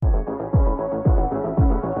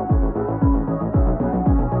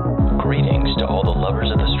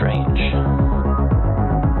lovers of the strange,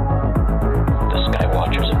 the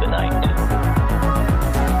Skywatchers of the night.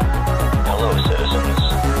 Hello, citizens,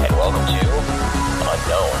 and welcome to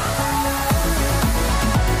Unknown.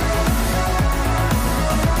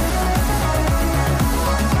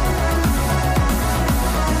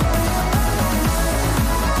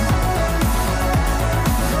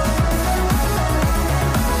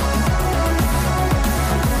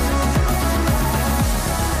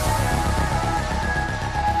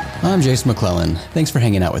 I'm Jason McClellan. Thanks for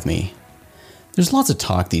hanging out with me. There's lots of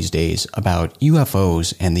talk these days about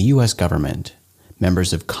UFOs and the U.S. government,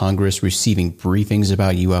 members of Congress receiving briefings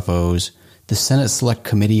about UFOs, the Senate Select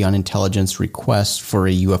Committee on Intelligence request for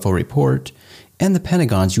a UFO report, and the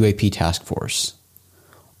Pentagon's UAP task force.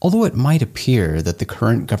 Although it might appear that the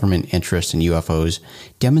current government interest in UFOs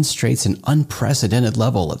demonstrates an unprecedented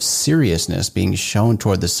level of seriousness being shown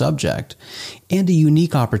toward the subject, and a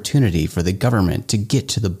unique opportunity for the government to get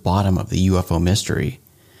to the bottom of the UFO mystery,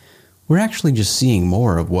 we're actually just seeing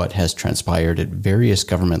more of what has transpired at various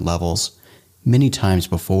government levels many times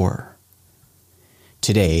before.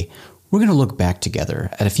 Today, we're going to look back together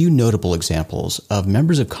at a few notable examples of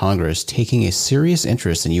members of Congress taking a serious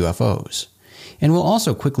interest in UFOs. And we'll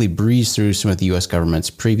also quickly breeze through some of the U.S. government's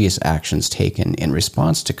previous actions taken in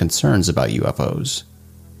response to concerns about UFOs.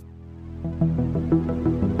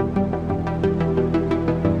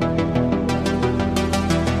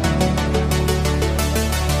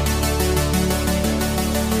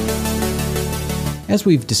 As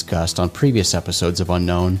we've discussed on previous episodes of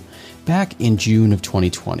Unknown, back in June of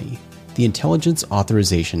 2020, the Intelligence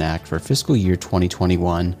Authorization Act for fiscal year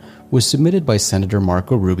 2021 was submitted by Senator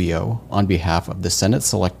Marco Rubio on behalf of the Senate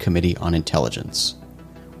Select Committee on Intelligence.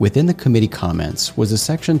 Within the committee comments was a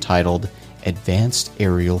section titled Advanced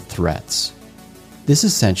Aerial Threats. This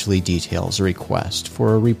essentially details a request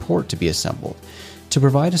for a report to be assembled to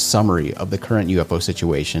provide a summary of the current UFO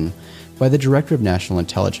situation by the Director of National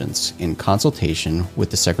Intelligence in consultation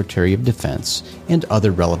with the Secretary of Defense and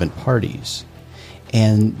other relevant parties.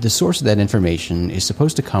 And the source of that information is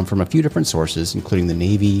supposed to come from a few different sources, including the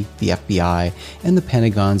Navy, the FBI, and the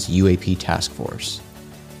Pentagon's UAP task force.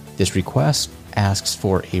 This request asks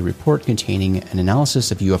for a report containing an analysis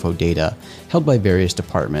of UFO data held by various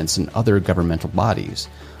departments and other governmental bodies,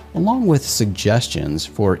 along with suggestions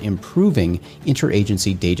for improving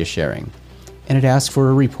interagency data sharing. And it asks for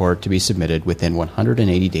a report to be submitted within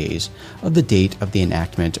 180 days of the date of the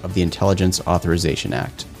enactment of the Intelligence Authorization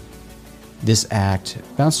Act. This act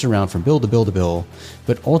bounced around from bill to bill to bill,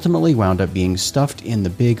 but ultimately wound up being stuffed in the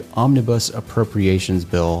big omnibus appropriations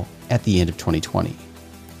bill at the end of 2020.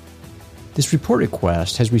 This report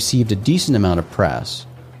request has received a decent amount of press,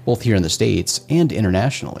 both here in the States and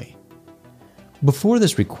internationally. Before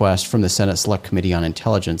this request from the Senate Select Committee on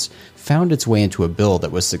Intelligence found its way into a bill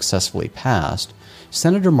that was successfully passed,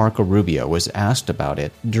 Senator Marco Rubio was asked about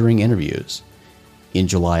it during interviews. In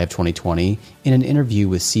July of 2020, in an interview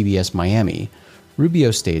with CBS Miami,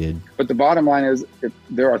 Rubio stated, "But the bottom line is, if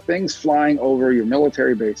there are things flying over your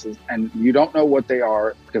military bases and you don't know what they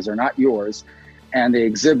are because they're not yours, and they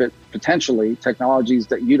exhibit potentially technologies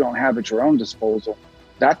that you don't have at your own disposal,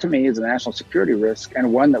 that to me is a national security risk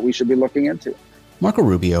and one that we should be looking into." Marco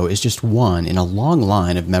Rubio is just one in a long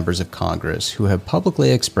line of members of Congress who have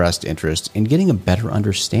publicly expressed interest in getting a better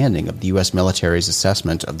understanding of the U.S. military's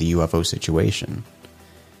assessment of the UFO situation.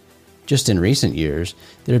 Just in recent years,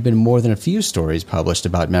 there have been more than a few stories published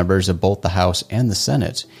about members of both the House and the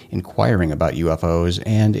Senate inquiring about UFOs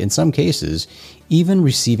and, in some cases, even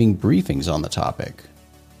receiving briefings on the topic.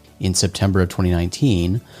 In September of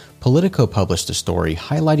 2019, Politico published a story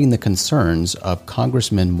highlighting the concerns of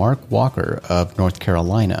Congressman Mark Walker of North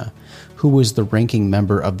Carolina, who was the ranking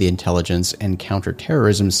member of the Intelligence and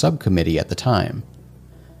Counterterrorism Subcommittee at the time.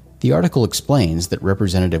 The article explains that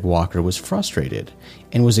Representative Walker was frustrated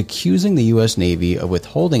and was accusing the U.S. Navy of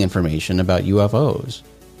withholding information about UFOs.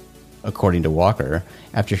 According to Walker,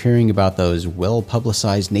 after hearing about those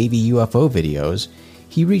well-publicized Navy UFO videos,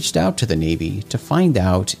 he reached out to the Navy to find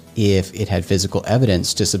out if it had physical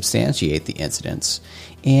evidence to substantiate the incidents,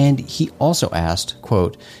 and he also asked,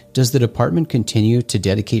 quote, "Does the department continue to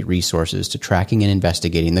dedicate resources to tracking and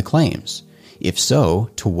investigating the claims? If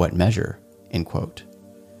so, to what measure?" End quote.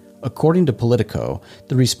 According to Politico,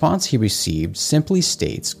 the response he received simply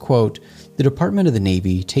states, quote, "The Department of the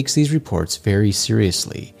Navy takes these reports very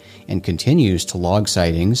seriously and continues to log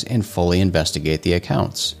sightings and fully investigate the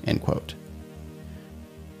accounts," end quote.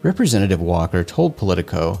 Representative Walker told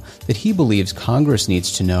Politico that he believes Congress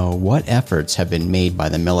needs to know what efforts have been made by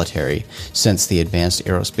the military since the Advanced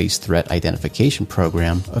Aerospace Threat Identification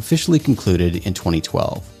Program officially concluded in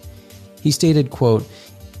 2012. He stated, quote,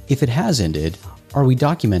 "If it has ended, are we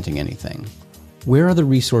documenting anything? Where are the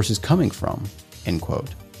resources coming from?" End quote.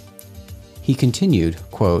 He continued,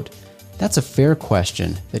 quote, "That's a fair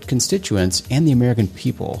question that constituents and the American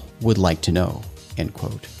people would like to know." End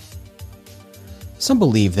quote. Some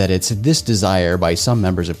believe that it's this desire by some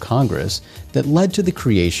members of Congress that led to the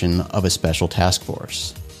creation of a special task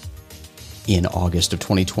force. In August of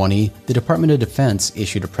 2020, the Department of Defense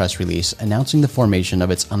issued a press release announcing the formation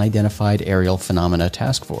of its Unidentified Aerial Phenomena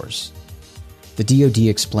Task Force. The DoD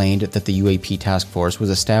explained that the UAP task force was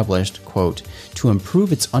established, quote, "to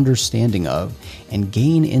improve its understanding of and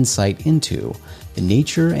gain insight into the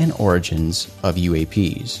nature and origins of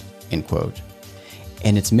UAPs," end quote.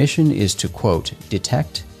 And its mission is to, quote,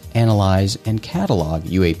 "detect, analyze, and catalog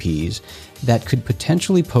UAPs that could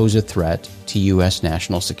potentially pose a threat to U.S.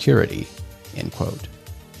 national security," end quote.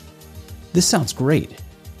 This sounds great,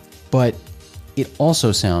 but it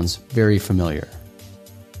also sounds very familiar.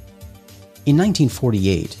 In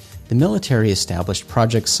 1948, the military established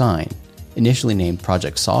Project Sign, initially named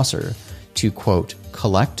Project Saucer, to, quote,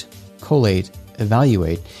 "collect, collate,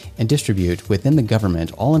 evaluate, and distribute within the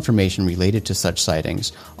government all information related to such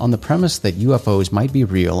sightings on the premise that UFOs might be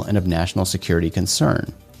real and of national security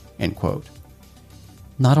concern," end quote.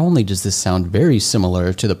 Not only does this sound very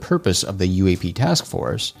similar to the purpose of the UAP task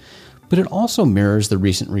force, but it also mirrors the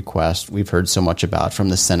recent request we've heard so much about from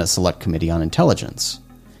the Senate Select Committee on Intelligence.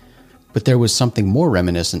 But there was something more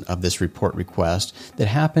reminiscent of this report request that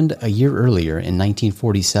happened a year earlier in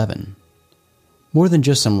 1947. More than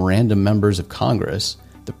just some random members of Congress,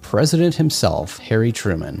 the President himself, Harry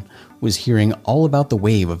Truman, was hearing all about the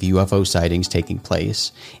wave of UFO sightings taking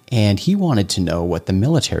place, and he wanted to know what the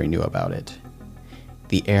military knew about it.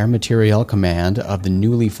 The Air Materiel Command of the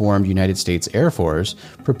newly formed United States Air Force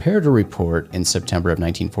prepared a report in September of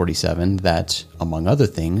 1947 that, among other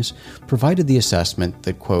things, provided the assessment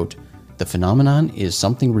that, quote, "the phenomenon is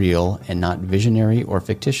something real and not visionary or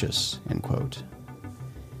fictitious," end quote.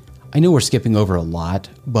 I know we're skipping over a lot,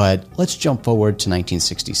 but let's jump forward to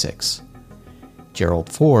 1966. Gerald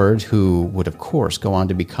Ford, who would of course go on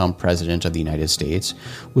to become President of the United States,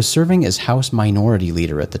 was serving as House Minority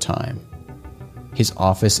Leader at the time. His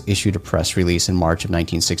office issued a press release in March of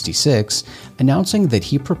 1966 announcing that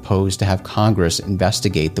he proposed to have Congress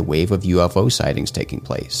investigate the wave of UFO sightings taking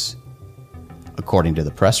place. According to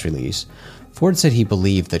the press release, Ford said he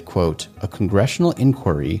believed that, quote, "a congressional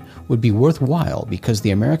inquiry would be worthwhile because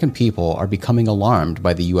the American people are becoming alarmed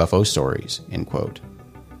by the UFO stories," end quote.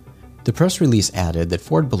 The press release added that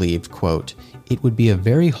Ford believed, quote, "it would be a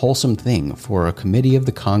very wholesome thing for a committee of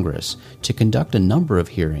the Congress to conduct a number of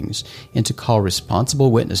hearings and to call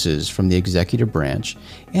responsible witnesses from the executive branch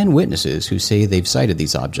and witnesses who say they've sighted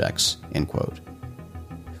these objects," end quote.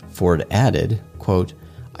 Ford added, quote,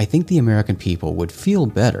 "I think the American people would feel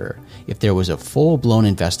better if there was a full-blown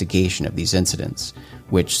investigation of these incidents,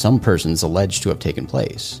 which some persons allege to have taken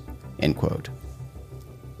place," end quote.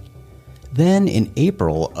 Then, in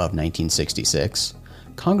April of 1966,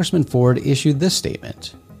 Congressman Ford issued this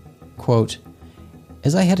statement, quote,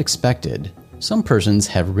 "As I had expected, some persons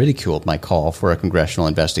have ridiculed my call for a congressional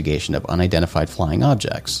investigation of unidentified flying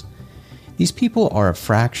objects. These people are a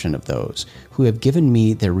fraction of those who have given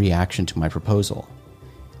me their reaction to my proposal.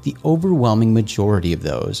 The overwhelming majority of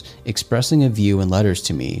those expressing a view in letters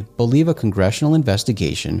to me believe a congressional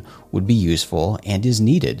investigation would be useful and is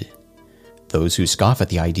needed. Those who scoff at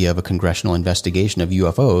the idea of a congressional investigation of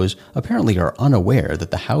UFOs apparently are unaware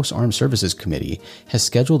that the House Armed Services Committee has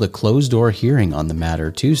scheduled a closed-door hearing on the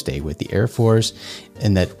matter Tuesday with the Air Force,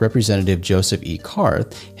 and that Representative Joseph E.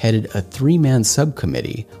 Carth headed a 3-man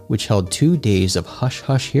subcommittee which held 2 days of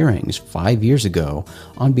hush-hush hearings 5 years ago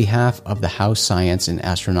on behalf of the House Science and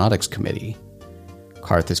Astronautics Committee.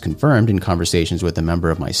 Carth has confirmed in conversations with a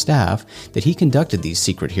member of my staff that he conducted these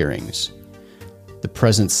secret hearings. The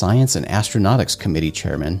present Science and Astronautics Committee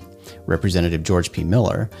chairman, Representative George P.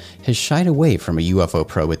 Miller, has shied away from a UFO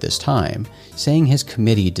probe at this time, saying his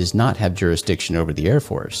committee does not have jurisdiction over the Air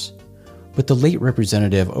Force. But the late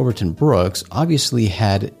Representative Overton Brooks obviously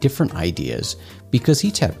had different ideas because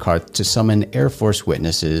he tapped Carth to summon Air Force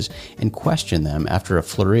witnesses and question them after a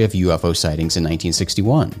flurry of UFO sightings in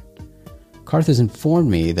 1961. Carth has informed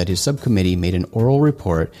me that his subcommittee made an oral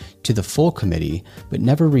report to the full committee but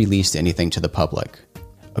never released anything to the public.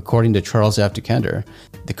 According to Charles F. Deckender,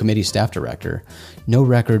 the committee staff director, no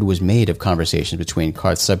record was made of conversations between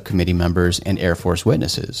Carth's subcommittee members and Air Force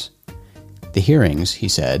witnesses. The hearings, he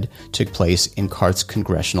said, took place in Carth's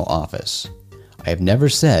congressional office. I have never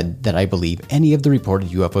said that I believe any of the reported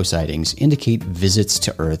UFO sightings indicate visits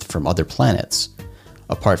to Earth from other planets.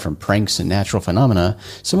 Apart from pranks and natural phenomena,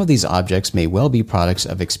 some of these objects may well be products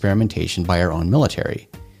of experimentation by our own military.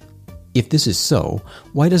 If this is so,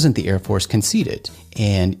 why doesn't the Air Force concede it,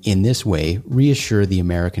 and in this way reassure the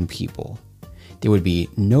American people? There would be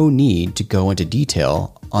no need to go into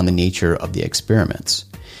detail on the nature of the experiments."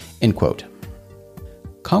 End quote.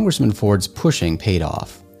 Congressman Ford's pushing paid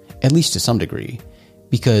off, at least to some degree,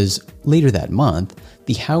 because later that month,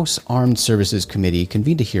 the House Armed Services Committee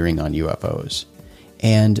convened a hearing on UFOs.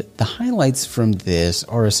 And the highlights from this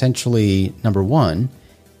are essentially, number one,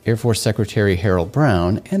 Air Force Secretary Harold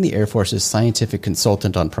Brown and the Air Force's scientific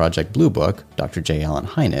consultant on Project Blue Book, Dr. J. Allen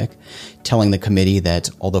Hynek, telling the committee that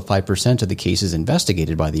although 5% of the cases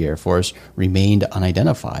investigated by the Air Force remained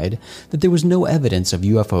unidentified, that there was no evidence of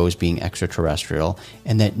UFOs being extraterrestrial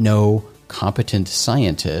and that no competent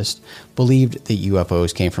scientist believed that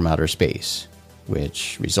UFOs came from outer space,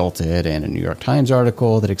 which resulted in a New York Times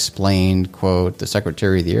article that explained, quote, "The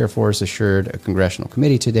Secretary of the Air Force assured a congressional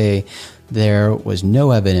committee today there was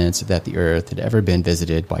no evidence that the Earth had ever been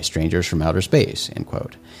visited by strangers from outer space," end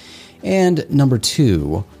quote. And number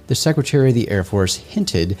two, the Secretary of the Air Force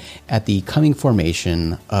hinted at the coming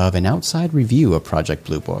formation of an outside review of Project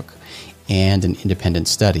Blue Book and an independent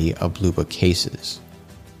study of Blue Book cases.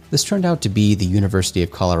 This turned out to be the University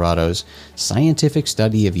of Colorado's Scientific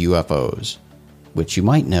Study of UFOs, which you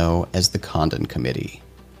might know as the Condon Committee.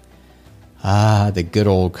 Ah, the good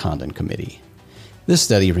old Condon Committee. This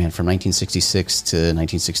study ran from 1966 to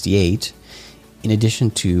 1968. In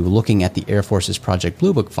addition to looking at the Air Force's Project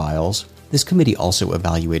Blue Book files, this committee also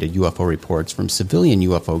evaluated UFO reports from civilian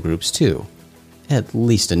UFO groups too, at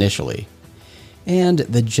least initially. And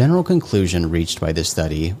the general conclusion reached by this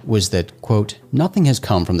study was that, quote, "Nothing has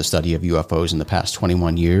come from the study of UFOs in the past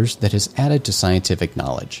 21 years that has added to scientific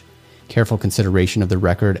knowledge. Careful consideration of the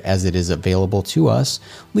record as it is available to us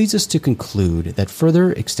leads us to conclude that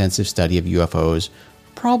further extensive study of UFOs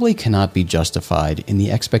probably cannot be justified in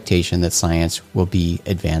the expectation that science will be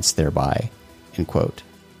advanced thereby," end quote.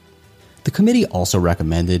 The committee also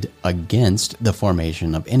recommended against the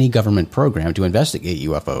formation of any government program to investigate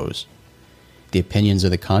UFOs. The opinions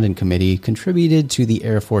of the Condon Committee contributed to the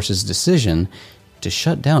Air Force's decision to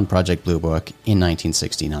shut down Project Blue Book in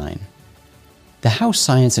 1969. The House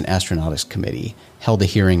Science and Astronautics Committee held a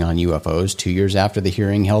hearing on UFOs 2 years after the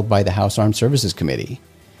hearing held by the House Armed Services Committee.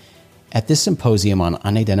 At this symposium on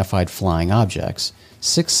unidentified flying objects,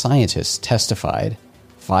 6 scientists testified,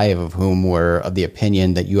 5 of whom were of the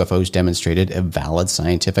opinion that UFOs demonstrated a valid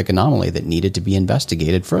scientific anomaly that needed to be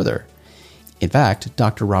investigated further. In fact,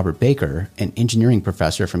 Dr. Robert Baker, an engineering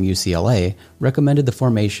professor from UCLA, recommended the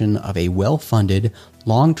formation of a well-funded,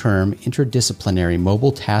 long-term, interdisciplinary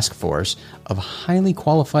mobile task force of highly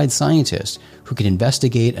qualified scientists who could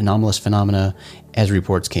investigate anomalous phenomena as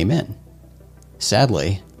reports came in.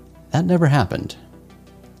 Sadly, that never happened.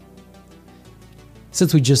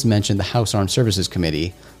 Since we just mentioned the House Armed Services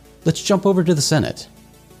Committee, let's jump over to the Senate.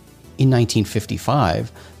 In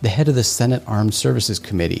 1955, the head of the Senate Armed Services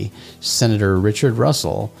Committee, Senator Richard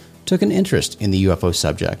Russell, took an interest in the UFO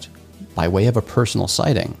subject by way of a personal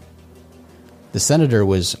sighting. The senator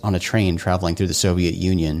was on a train traveling through the Soviet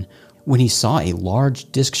Union when he saw a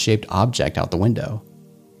large disc-shaped object out the window.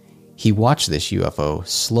 He watched this UFO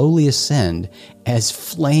slowly ascend as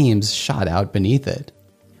flames shot out beneath it.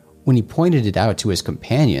 When he pointed it out to his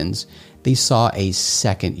companions, they saw a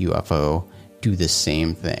second UFO do the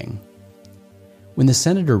same thing. When the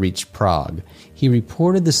senator reached Prague, he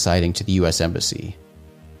reported the sighting to the U.S. Embassy.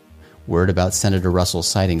 Word about Senator Russell's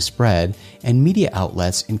sighting spread, and media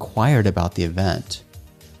outlets inquired about the event.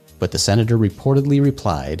 But the senator reportedly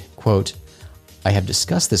replied, quote, "I have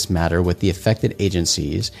discussed this matter with the affected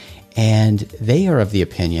agencies, and they are of the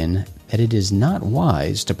opinion that it is not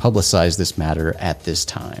wise to publicize this matter at this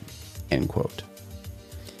time," end quote.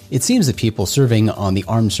 It seems that people serving on the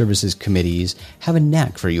Armed Services Committees have a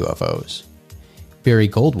knack for UFOs. Barry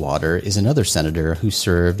Goldwater is another senator who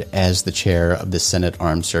served as the chair of the Senate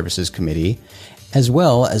Armed Services Committee, as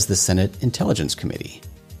well as the Senate Intelligence Committee.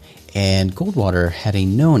 And Goldwater had a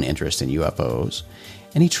known interest in UFOs,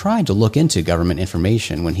 and he tried to look into government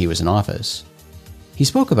information when he was in office. He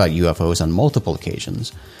spoke about UFOs on multiple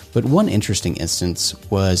occasions, but one interesting instance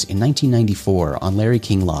was in 1994 on Larry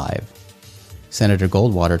King Live. Senator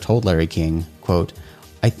Goldwater told Larry King, quote,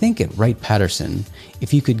 "I think at Wright-Patterson,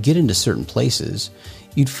 if you could get into certain places,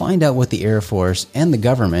 you'd find out what the Air Force and the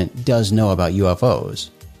government does know about UFOs.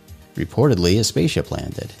 Reportedly, a spaceship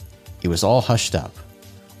landed. It was all hushed up.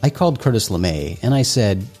 I called Curtis LeMay and I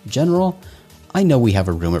said, 'General, I know we have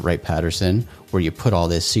a room at Wright-Patterson where you put all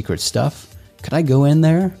this secret stuff. Could I go in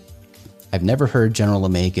there?' I've never heard General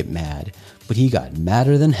LeMay get mad, but he got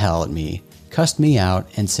madder than hell at me, cussed me out,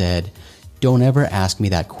 and said, "Don't ever ask me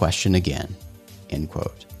that question again." End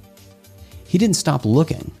quote. He didn't stop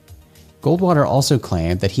looking. Goldwater also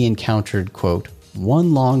claimed that he encountered, quote,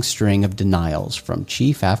 "one long string of denials from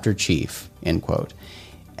chief after chief," end quote,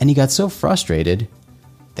 and he got so frustrated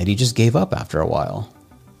that he just gave up after a while.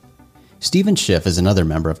 Stephen Schiff is another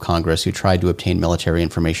member of Congress who tried to obtain military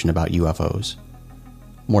information about UFOs.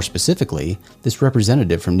 More specifically, this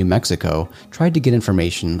representative from New Mexico tried to get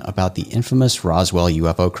information about the infamous Roswell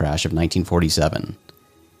UFO crash of 1947.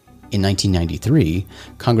 In 1993,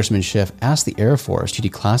 Congressman Schiff asked the Air Force to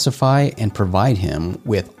declassify and provide him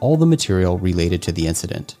with all the material related to the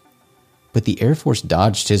incident. But the Air Force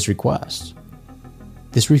dodged his request.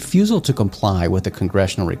 This refusal to comply with the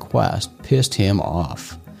congressional request pissed him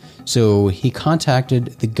off, so he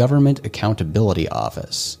contacted the Government Accountability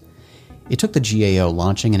Office. It took the GAO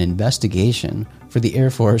launching an investigation for the Air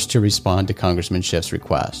Force to respond to Congressman Schiff's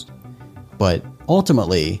request. But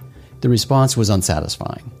ultimately, the response was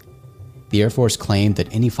unsatisfying. The Air Force claimed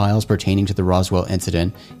that any files pertaining to the Roswell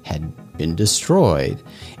incident had been destroyed,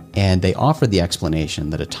 and they offered the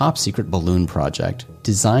explanation that a top-secret balloon project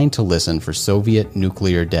designed to listen for Soviet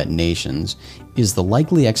nuclear detonations is the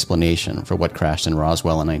likely explanation for what crashed in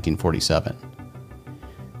Roswell in 1947.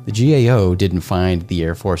 The GAO didn't find the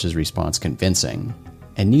Air Force's response convincing,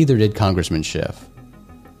 and neither did Congressman Schiff.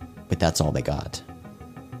 But that's all they got.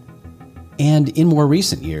 And in more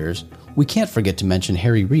recent years, we can't forget to mention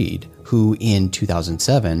Harry Reid, who in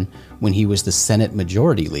 2007, when he was the Senate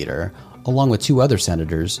Majority Leader, along with two other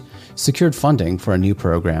senators, secured funding for a new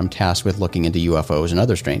program tasked with looking into UFOs and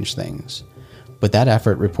other strange things. But that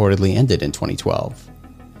effort reportedly ended in 2012.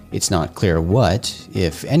 It's not clear what,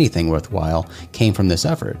 if anything worthwhile, came from this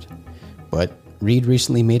effort. But Reid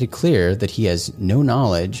recently made it clear that he has no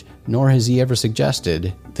knowledge, nor has he ever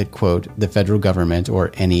suggested that, quote, the federal government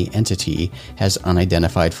or any entity has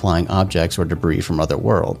unidentified flying objects or debris from other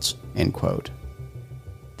worlds, end quote.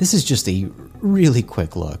 This is just a really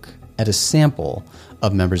quick look at a sample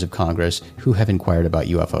of members of Congress who have inquired about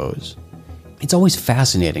UFOs. It's always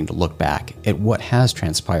fascinating to look back at what has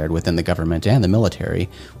transpired within the government and the military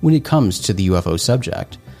when it comes to the UFO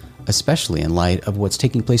subject, especially in light of what's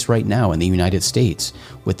taking place right now in the United States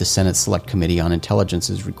with the Senate Select Committee on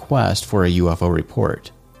Intelligence's request for a UFO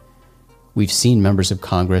report. We've seen members of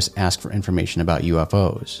Congress ask for information about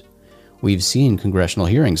UFOs. We've seen congressional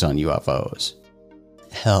hearings on UFOs.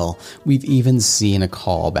 Hell, we've even seen a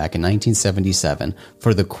call back in 1977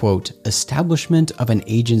 for the, quote, establishment of an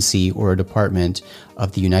agency or a department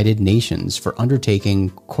of the United Nations for undertaking,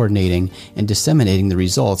 coordinating, and disseminating the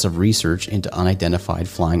results of research into unidentified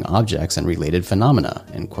flying objects and related phenomena,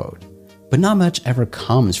 end quote. But not much ever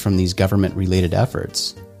comes from these government-related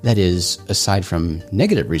efforts. That is, aside from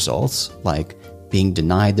negative results, like being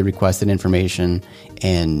denied the requested information,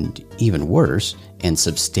 and even worse, and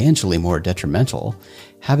substantially more detrimental,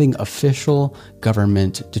 having official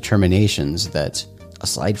government determinations that,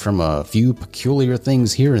 aside from a few peculiar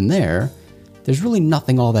things here and there, there's really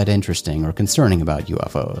nothing all that interesting or concerning about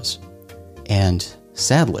UFOs. And,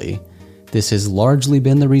 sadly, this has largely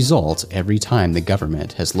been the result every time the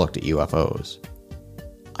government has looked at UFOs.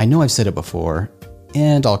 I know I've said it before,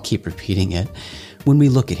 and I'll keep repeating it, when we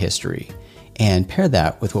look at history, and pair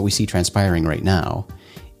that with what we see transpiring right now,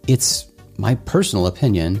 it's my personal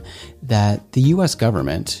opinion that the U.S.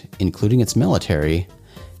 government, including its military,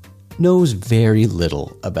 knows very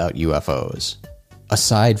little about UFOs,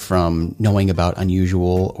 aside from knowing about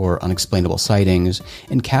unusual or unexplainable sightings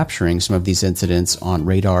and capturing some of these incidents on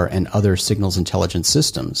radar and other signals intelligence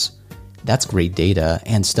systems. That's great data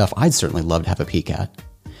and stuff I'd certainly love to have a peek at.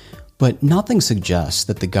 But nothing suggests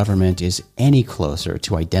that the government is any closer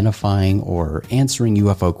to identifying or answering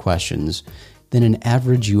UFO questions than an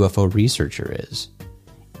average UFO researcher is.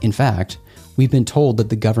 In fact, we've been told that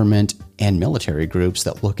the government and military groups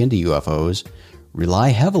that look into UFOs rely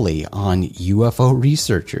heavily on UFO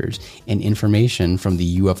researchers and information from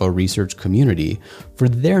the UFO research community for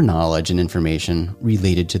their knowledge and information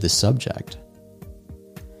related to the subject.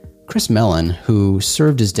 Chris Mellon, who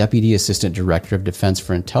served as Deputy Assistant Director of Defense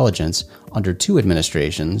for Intelligence under two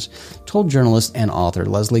administrations, told journalist and author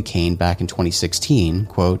Leslie Kean back in 2016,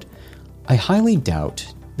 quote, I highly doubt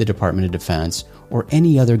the Department of Defense or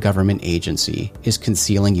any other government agency is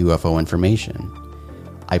concealing UFO information.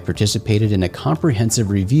 I participated in a comprehensive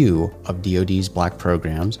review of DoD's black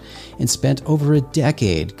programs and spent over a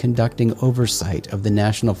decade conducting oversight of the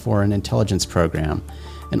National Foreign Intelligence Program,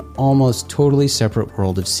 an almost totally separate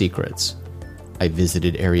world of secrets. I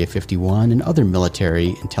visited Area 51 and other military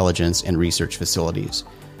intelligence and research facilities.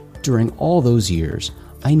 During all those years,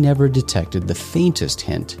 I never detected the faintest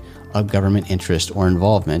hint of government interest or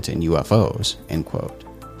involvement in UFOs, end quote.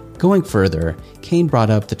 Going further, Kane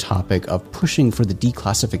brought up the topic of pushing for the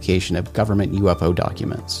declassification of government UFO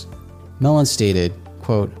documents. Mellon stated,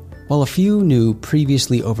 quote, "While a few new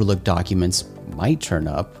previously overlooked documents might turn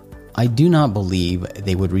up, I do not believe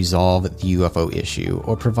they would resolve the UFO issue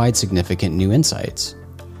or provide significant new insights.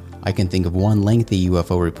 I can think of one lengthy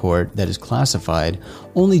UFO report that is classified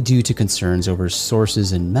only due to concerns over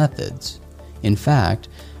sources and methods. In fact,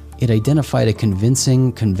 it identified a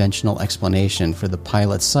convincing conventional explanation for the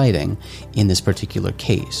pilot's sighting in this particular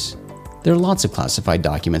case. There are lots of classified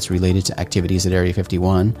documents related to activities at Area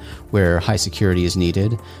 51 where high security is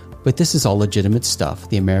needed, but this is all legitimate stuff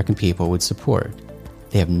the American people would support.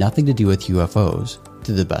 They have nothing to do with UFOs,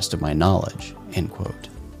 to the best of my knowledge," end quote.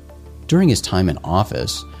 During his time in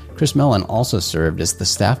office, Chris Mellon also served as the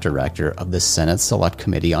staff director of the Senate Select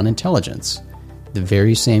Committee on Intelligence, the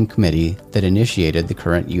very same committee that initiated the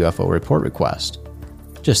current UFO report request.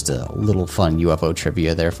 Just a little fun UFO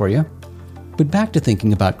trivia there for you. But back to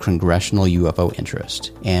thinking about congressional UFO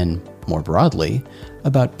interest, and more broadly,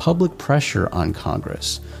 about public pressure on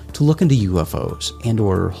Congress to look into UFOs and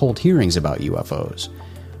or hold hearings about UFOs.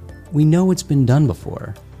 We know it's been done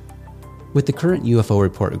before. With the current UFO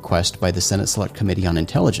report request by the Senate Select Committee on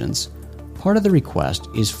Intelligence, part of the request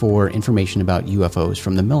is for information about UFOs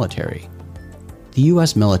from the military. The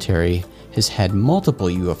U.S. military has had multiple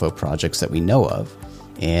UFO projects that we know of,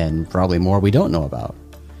 and probably more we don't know about.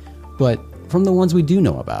 But from the ones we do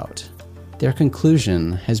know about, their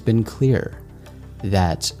conclusion has been clear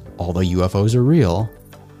that although UFOs are real,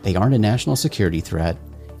 they aren't a national security threat,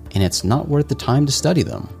 and it's not worth the time to study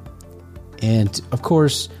them. And, of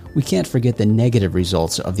course, we can't forget the negative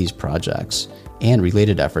results of these projects and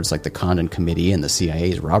related efforts like the Condon Committee and the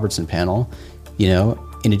CIA's Robertson Panel.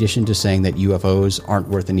 In addition to saying that UFOs aren't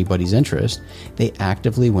worth anybody's interest, they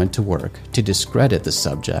actively went to work to discredit the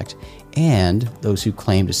subject and those who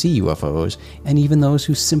claim to see UFOs, and even those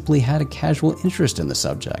who simply had a casual interest in the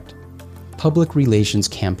subject. Public relations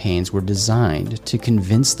campaigns were designed to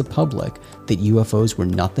convince the public that UFOs were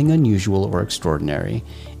nothing unusual or extraordinary,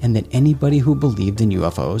 and that anybody who believed in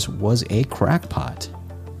UFOs was a crackpot.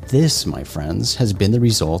 This, my friends, has been the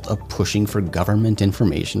result of pushing for government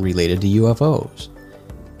information related to UFOs.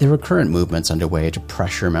 There are current movements underway to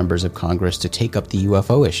pressure members of Congress to take up the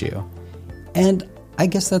UFO issue. And I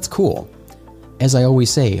guess that's cool. As I always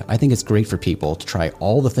say, I think it's great for people to try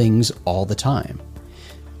all the things all the time.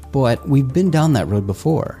 But we've been down that road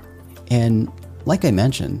before. And like I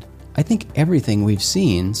mentioned, I think everything we've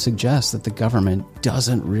seen suggests that the government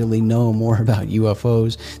doesn't really know more about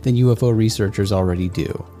UFOs than UFO researchers already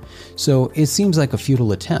do. So it seems like a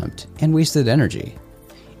futile attempt and wasted energy.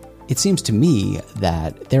 It seems to me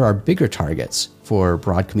that there are bigger targets for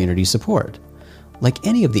broad community support, like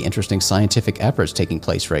any of the interesting scientific efforts taking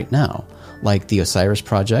place right now, like the OSIRIS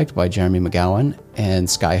Project by Jeremy McGowan and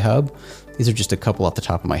Sky-Hub. These are just a couple off the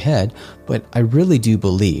top of my head, but I really do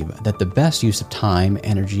believe that the best use of time,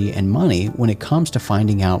 energy, and money when it comes to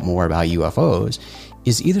finding out more about UFOs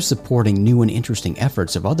is either supporting new and interesting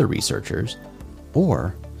efforts of other researchers,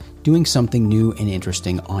 or doing something new and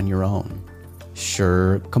interesting on your own.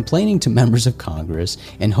 Sure, complaining to members of Congress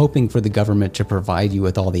and hoping for the government to provide you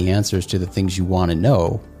with all the answers to the things you want to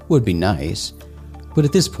know would be nice, but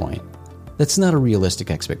at this point, that's not a realistic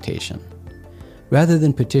expectation. Rather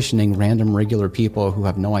than petitioning random regular people who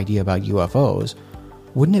have no idea about UFOs,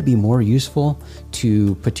 wouldn't it be more useful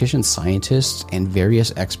to petition scientists and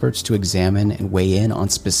various experts to examine and weigh in on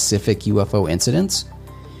specific UFO incidents?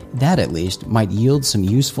 That, at least, might yield some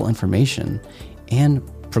useful information and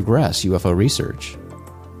progress UFO research.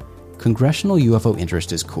 Congressional UFO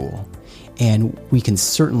interest is cool, and we can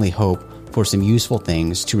certainly hope for some useful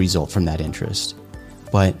things to result from that interest.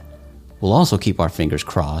 But we'll also keep our fingers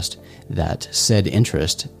crossed that said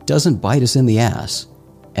interest doesn't bite us in the ass,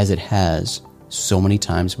 as it has so many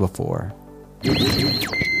times before.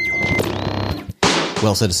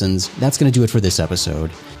 Well, citizens, that's going to do it for this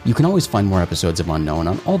episode. You can always find more episodes of Unknown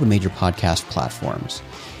on all the major podcast platforms.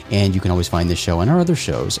 And you can always find this show and our other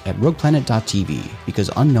shows at rogueplanet.tv, because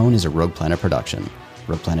Unknown is a Rogue Planet production.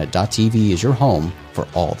 rogueplanet.tv is your home for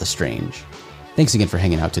all the strange. Thanks again for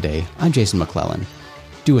hanging out today. I'm Jason McClellan.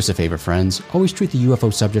 Do us a favor, friends. Always treat the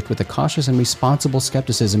UFO subject with the cautious and responsible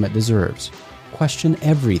skepticism it deserves. Question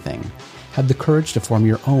everything. Have the courage to form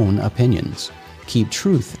your own opinions. Keep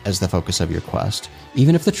truth as the focus of your quest,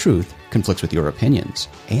 even if the truth conflicts with your opinions.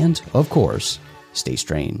 And, of course, stay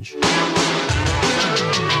strange.